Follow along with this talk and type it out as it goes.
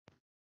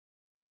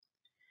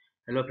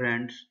Hello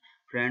friends,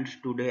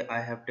 today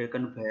I have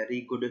taken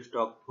very good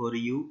stock for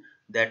you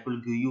that will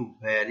give you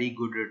very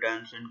good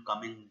returns in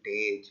coming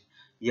days.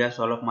 Yes,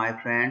 all of my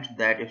friends,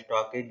 that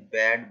stock is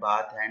Bed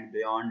Bath and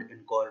Beyond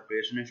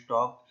Incorporation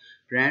stock.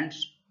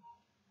 Friends,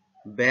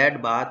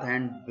 Bed Bath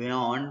and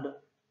Beyond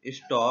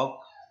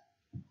stock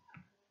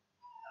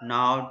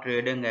now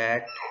trading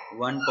at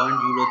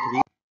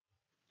 1.03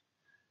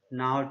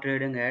 now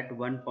trading at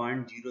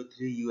 1.03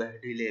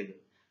 USD level.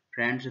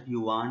 Friends, if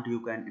you want,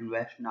 you can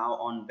invest now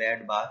on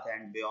Bed Bath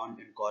and Beyond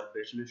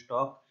Incorporation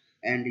stock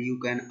and you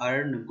can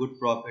earn good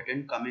profit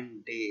in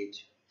coming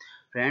days.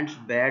 Friends,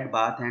 Bed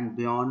Bath and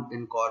Beyond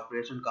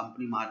Incorporation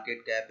company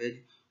market cap is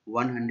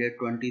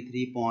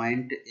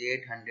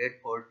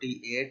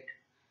 123.848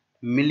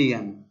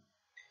 million.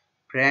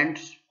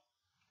 Friends,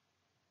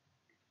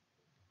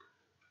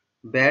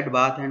 Bed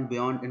Bath and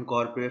Beyond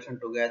Incorporation,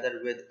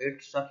 together with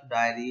its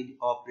subsidiaries,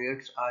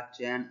 operates a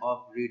chain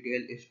of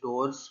retail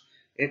stores.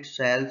 It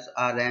sells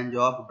a range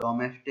of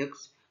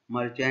domestics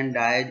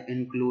merchandise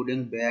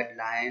including bed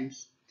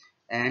lines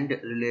and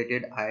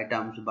related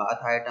items,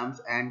 bath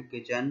items and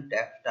kitchen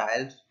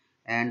textiles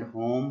and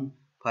home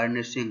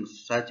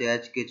furnishings such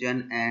as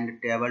kitchen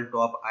and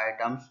tabletop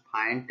items,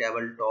 fine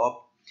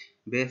tabletop,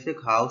 basic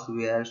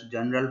housewares,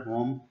 general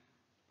home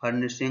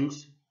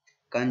furnishings,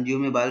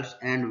 consumables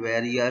and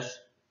various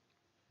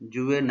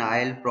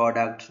juvenile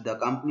products. The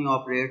company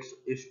operates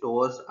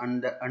stores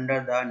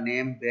under the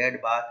name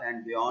Bed Bath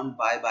and Beyond,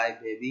 Bye Bye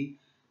Baby,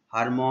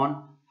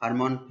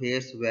 Hormone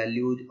Face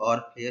Values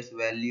or Face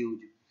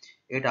Values.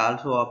 It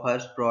also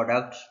offers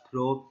products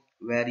through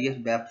various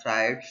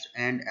websites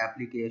and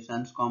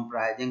applications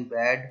comprising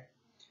Bed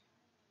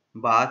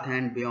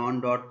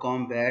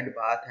bathandbeyond.com,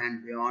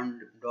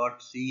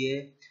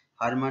 bedbathandbeyond.ca,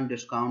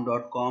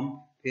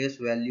 hermandiscount.com,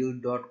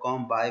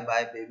 facevalues.com,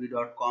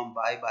 buybybaby.com,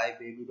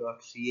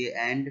 buybybaby.ca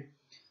and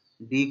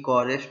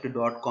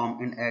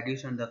decorist.com. In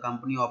addition, the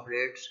company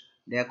operates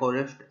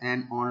Decorist,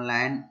 an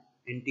online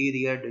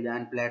interior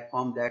design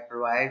platform that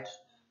provides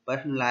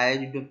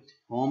personalized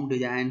home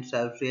design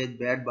services.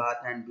 Bed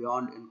Bath and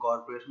Beyond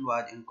Incorporation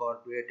was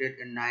incorporated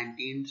in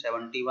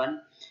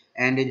 1971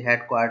 and is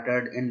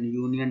headquartered in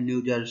Union,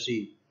 New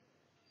Jersey.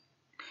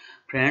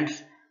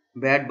 Friends,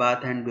 Bed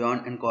Bath and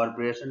Beyond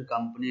Incorporation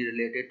company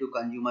related to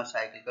consumer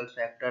cyclical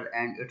sector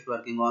and it's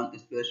working on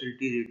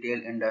specialty retail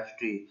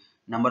industry.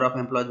 Number of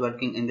employees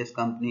working in this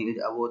company is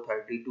about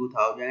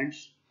 32,000.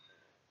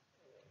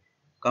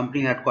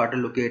 Company headquarters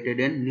located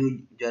in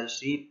New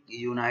Jersey,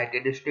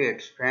 United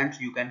States. Friends,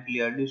 you can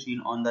clearly see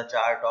on the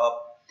chart of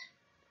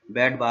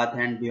Bed Bath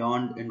and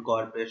Beyond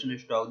Incorporation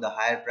stock. The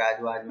higher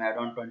price was made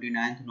on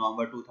 29th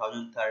November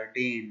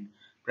 2013.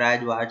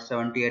 Price was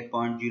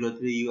 78.03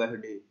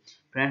 USD.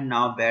 Friends,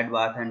 now Bed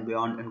Bath and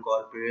Beyond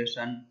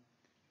Incorporation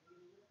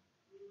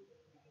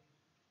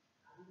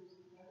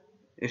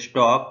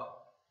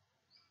stock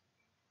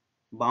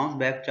bounce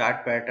back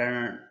chart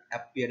pattern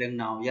appearing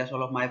now. Yes,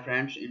 all of my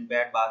friends, in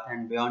Bed Bath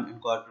and Beyond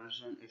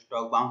Incorporation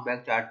stock bounce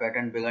back chart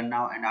pattern begun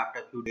now, and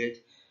after few days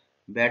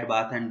Bed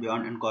Bath and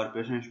Beyond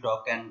Incorporation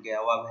stock can give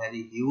a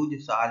very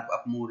huge sharp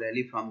up move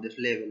rally from this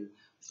level.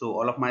 So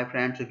all of my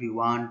friends, if you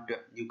want,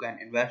 you can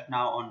invest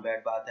now on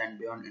Bed Bath and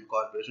Beyond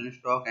Incorporation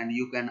stock and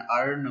you can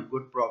earn a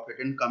good profit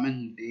in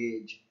coming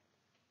days.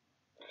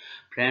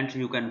 Friends,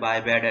 you can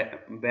buy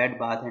Bed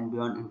Bath and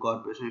Beyond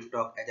Incorporation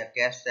stock as a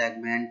cash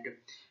segment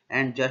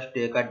and just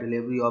take a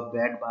delivery of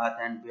Bed Bath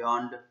and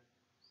Beyond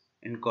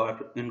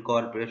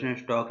Incorporation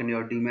stock in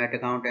your demat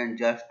account and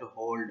just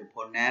hold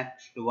for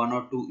next 1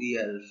 or 2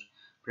 years.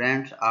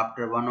 Friends,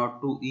 after 1 or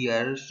 2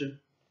 years,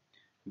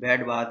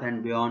 Bed Bath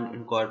and Beyond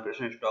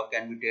Incorporation stock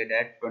can be traded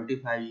at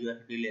 25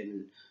 USD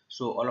level.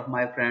 So all of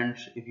my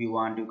friends, if you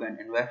want, you can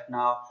invest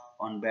now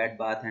on Bed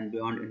Bath and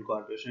Beyond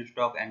Incorporation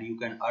stock and you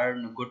can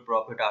earn a good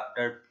profit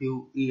after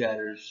few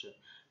years.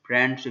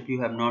 Friends, if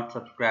you have not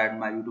subscribed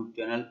my YouTube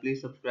channel,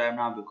 please subscribe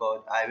now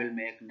because I will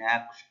make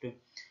next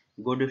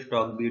good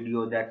stock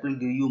video that will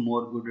give you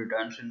more good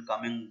returns in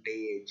coming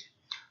days.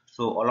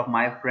 So all of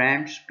my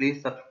friends,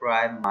 please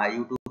subscribe my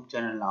YouTube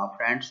channel now.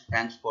 Friends,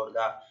 thanks for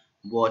the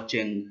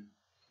watching.